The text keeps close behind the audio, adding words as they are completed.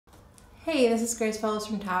Hey, this is Grace Fellows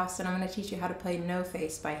from Towse, and I'm going to teach you how to play No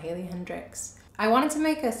Face by Heynderickx. I wanted to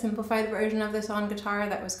make a simplified version of this on guitar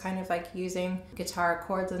that was kind of like using guitar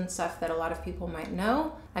chords and stuff that a lot of people might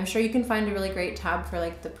know. I'm sure you can find a really great tab for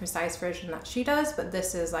like the precise version that she does, but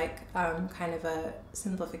this is like kind of a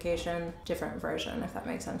simplification, different version, if that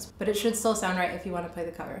makes sense. But it should still sound right if you want to play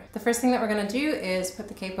the cover. The first thing that we're going to do is put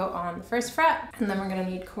the capo on the first fret, and then we're going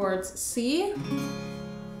to need chords C.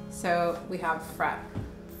 So we have fret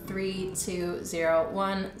 3, 2, 0,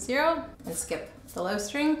 1, 0, and skip the low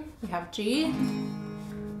string. We have G,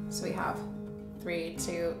 so we have 3,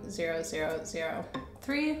 2, 0, 0, 0,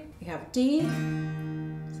 3. We have D,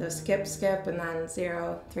 so skip, skip, and then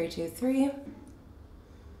 0, 3, 2, 3.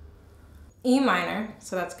 E minor,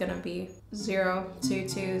 so that's gonna be 0, 2,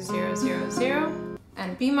 2, 0, 0, 0.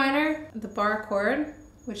 And B minor, the bar chord,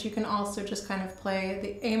 which you can also just kind of play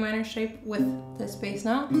the A minor shape with this bass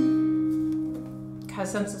note.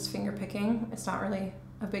 Because since it's finger picking, it's not really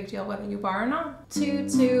a big deal whether you bar or not. 2,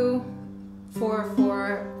 2, 4,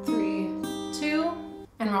 4, 3, 2.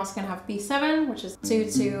 And we're also gonna have B7, which is 2,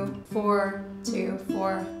 2, 4, 2,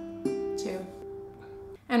 4, 2.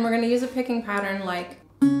 And we're gonna use a picking pattern like,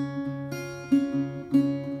 so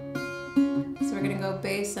we're gonna go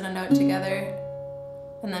bass and a note together,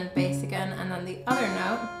 and then bass again, and then the other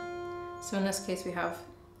note. So in this case we have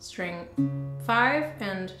string 5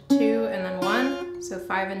 and 2 and then 1, so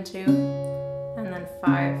 5 and 2, and then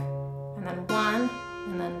 5 and then 1,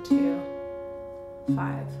 and then 2,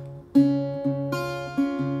 5.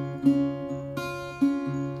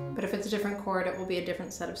 But if it's a different chord, it will be a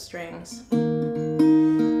different set of strings.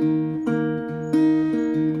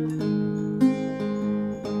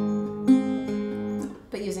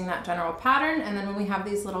 But using that general pattern, and then when we have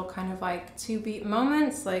these little kind of like 2-beat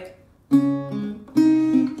moments, like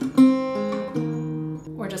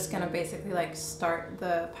we're just gonna basically like start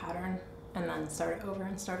the pattern and then start it over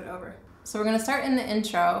and start it over. So we're gonna start in the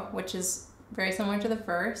intro, which is very similar to the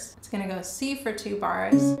verse. It's gonna go C for 2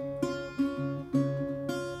 bars,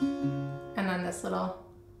 and then this little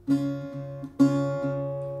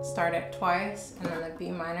start it twice, and then the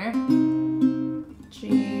B minor,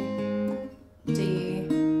 G, D,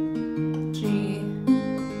 G,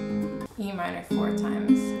 E minor 4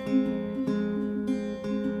 times.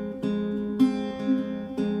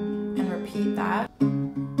 That.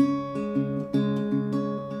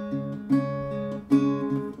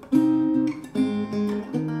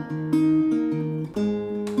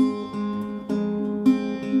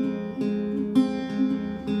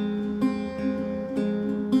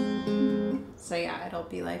 So yeah, it'll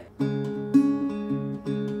be like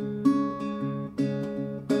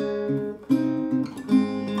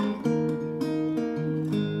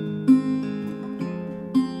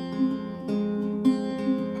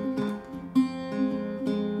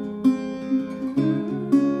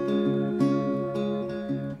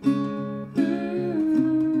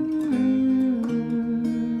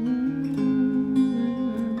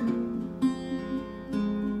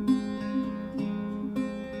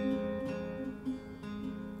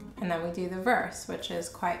and then we do the verse, which is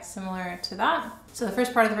quite similar to that. So the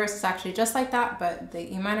first part of the verse is actually just like that, but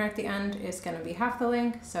the E minor at the end is going to be half the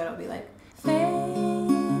length, so it'll be like,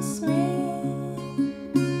 face me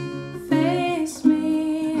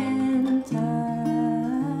entirely.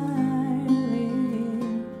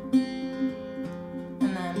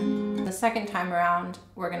 And then the second time around,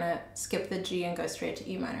 we're going to skip the G and go straight to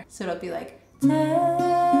E minor. So it'll be like,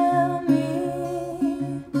 tell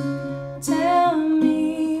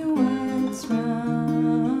me what's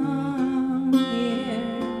wrong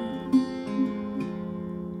here.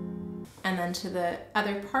 And then to the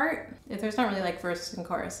other part, there's not really like verses and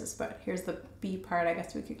choruses, but here's the B part, I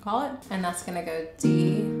guess we could call it. And that's gonna go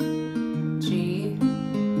D, G,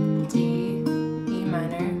 D, E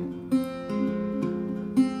minor,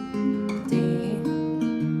 D,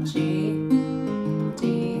 G, D,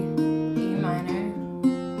 E minor,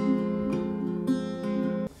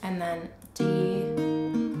 and then D,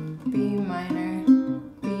 B minor,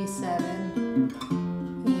 B7,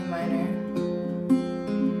 E minor,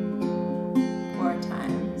 4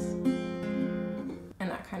 times. And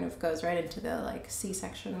that kind of goes right into the like C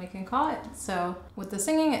section, we can call it. So with the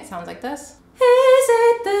singing, it sounds like this. Is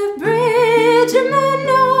it the bridge of my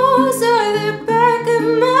nose or the back of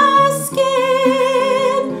my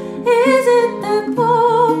skin? Is it the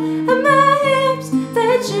pull of my hips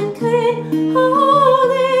that you couldn't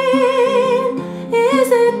hold in?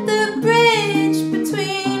 Is it the bridge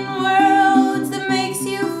between worlds that makes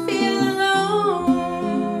you feel alone?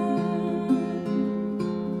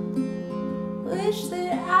 Wish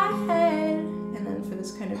that I had. And then for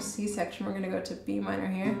this kind of C section, we're gonna go to B minor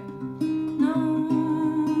here.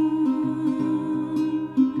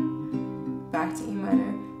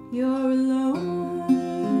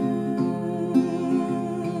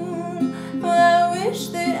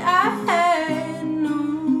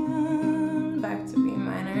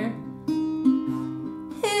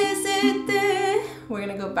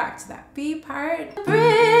 back to that B part.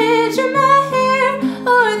 Bridge in my hair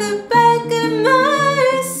or the back of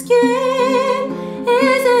my skin.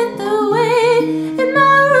 Is it the weight in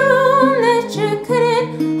my room that you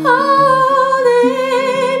couldn't hold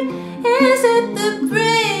in? Is it the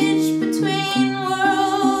bridge between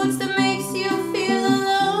worlds that makes you feel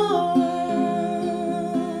alone?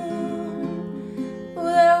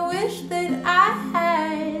 Well, I wish that I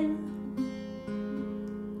had.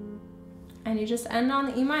 And you just end on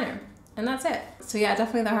the E minor, and that's it. So yeah,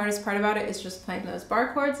 definitely the hardest part about it is just playing those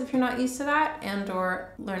bar chords if you're not used to that, and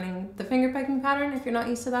or learning the finger picking pattern if you're not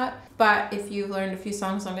used to that. But if you've learned a few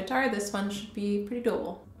songs on guitar, this one should be pretty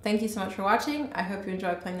doable. Thank you so much for watching. I hope you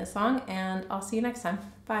enjoyed playing this song, and I'll see you next time.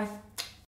 Bye.